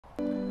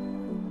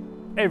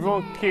Hey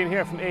everyone, Cian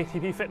here from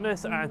ATP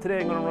Fitness, and today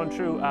I'm going to run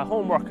through a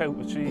home workout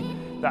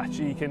that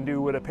you can do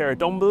with a pair of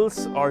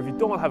dumbbells, or if you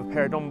don't have a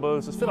pair of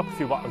dumbbells, just fill up a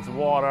few bottles of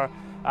water,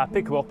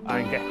 pick them up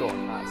and get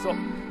going. So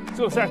going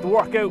to start the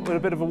workout with a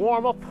bit of a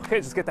warm up.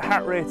 Okay, just get the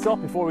heart rates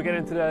up before we get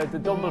into the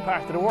dumbbell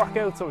part of the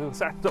workout. So we're going to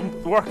start the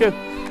workout,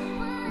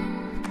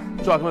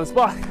 jogging on the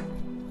spot,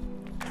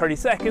 30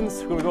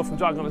 seconds. We're going to go from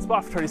jogging on the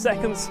spot for 30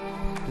 seconds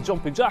to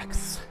jumping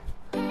jacks,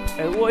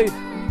 out wide,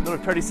 another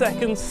 30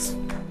 seconds,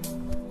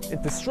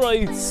 into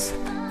strides,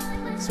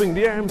 swing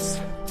the arms,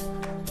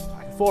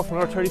 back and forth for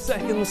another 30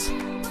 seconds,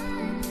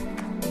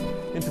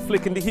 into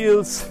flicking the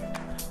heels,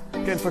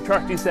 again for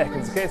 30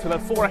 seconds. Okay, so we'll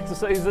have 4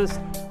 exercises,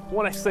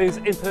 1 exercise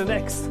into the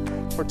next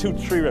for 2 to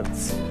 3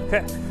 rounds.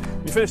 Okay,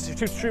 you finish your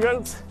 2 to 3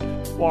 rounds,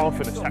 warm up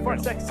finish. So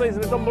first exercise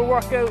in the dumbbell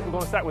workout, we're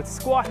going to start with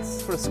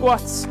squats. For the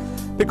squats,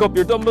 pick up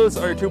your dumbbells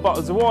or your 2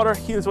 bottles of water,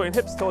 heels wide and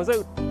hips, toes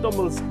out,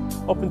 dumbbells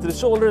up into the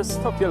shoulders,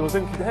 tuck the elbows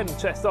in, keep the head and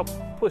chest up,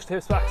 push the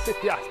hips back, sit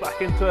the ass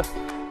back into it.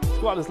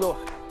 Squat as low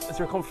as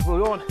you're comfortable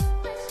going,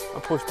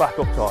 and push back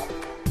up tall.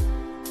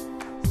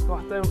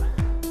 Squat down,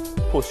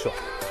 push up.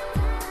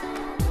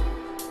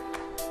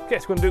 Okay,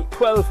 so we're going to do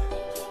 12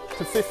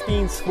 to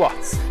 15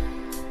 squats.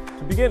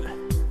 To begin,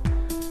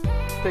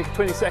 take a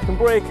 20-second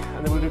break,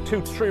 and then we'll do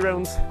 2 to 3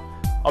 rounds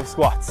of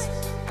squats.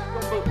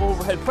 Dumbbell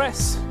overhead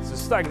press, so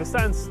stagger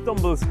stance,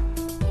 dumbbells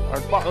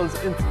or bottles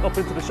up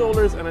into the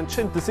shoulders, and then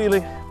chin to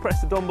ceiling, press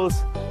the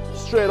dumbbells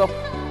straight up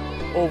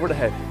over the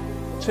head.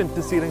 Chin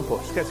to ceiling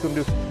push. Okay, so we're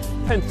going to do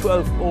 10 to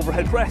 12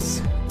 overhead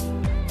press,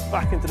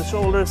 back into the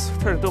shoulders,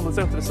 turn the dumbbells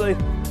out to the side,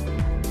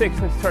 take a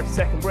 20 to 30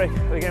 second break,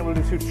 and again we'll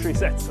do 2 to 3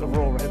 sets of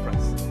our overhead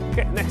press.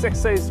 Okay, next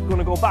exercise, we're going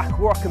to go back,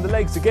 working the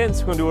legs again,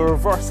 so we're going to do a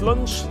reverse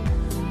lunge.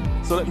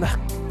 So letting the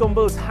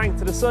dumbbells hang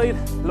to the side,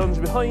 lunge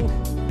behind,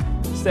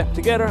 step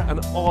together and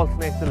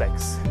alternate the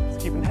legs. So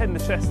keeping the head and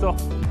the chest up,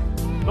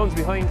 lunge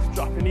behind,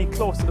 drop your knee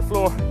close to the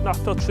floor, not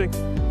touching,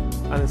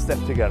 and then step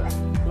together.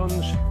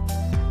 Lunge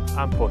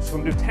and push. So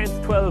we're going to do 10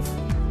 to 12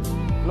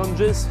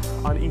 lunges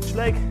on each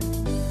leg.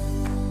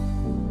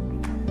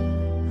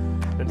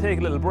 Then take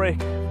a little break,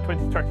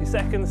 20 to 30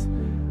 seconds.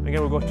 Again,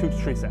 we'll go 2 to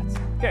 3 sets.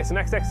 Okay, so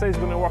next exercise,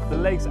 we're going to work the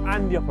legs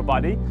and the upper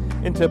body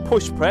into a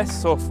push press.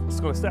 So it's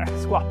going to start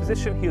squat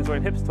position, heels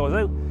around hips, toes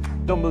out,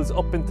 dumbbells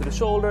up into the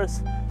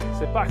shoulders,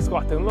 sit back,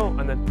 squat down low,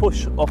 and then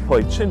push up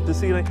high, chin to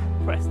ceiling,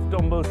 press the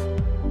dumbbells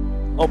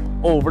up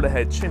over the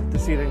head, chin to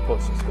ceiling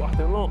push. So squat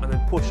down low and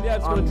then push. Yeah,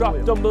 it's going to drop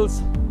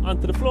dumbbells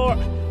onto the floor,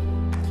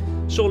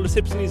 shoulders,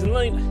 hips, knees in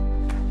line.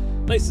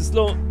 Nice and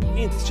slow,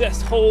 knee into the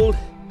chest, hold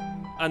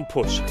and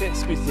push. Okay,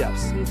 squeeze the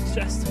abs, knee to the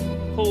chest,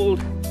 hold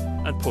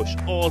and push,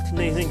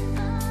 alternating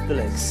the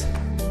legs.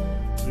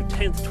 Do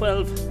 10 to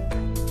 12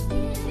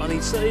 on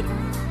each side.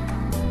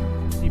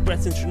 Deep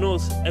breaths into your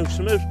nose, out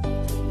your mouth.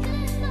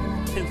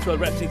 10 to 12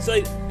 reps each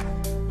side.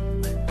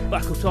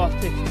 Back up tall,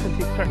 take a 20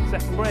 to 30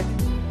 second break.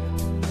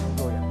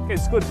 Okay,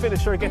 it's a good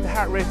finisher, get the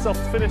heart rates up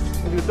to finish.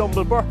 We'll do a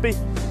dumbbell burpee.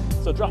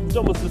 So drop the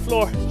dumbbells to the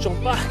floor,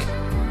 jump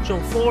back,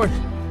 jump forward,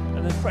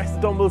 and then press the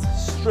dumbbells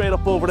straight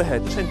up over the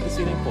head, chin to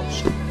ceiling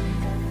push.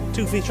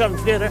 2 feet traveling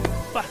together,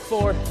 back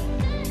forward,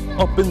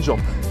 up and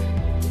jump.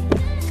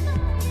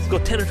 Let's go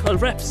 10 or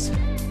 12 reps.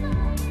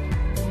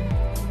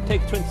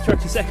 Take a 20 to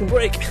 30 second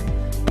break.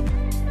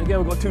 Again,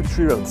 we'll go 2 to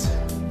 3 rounds.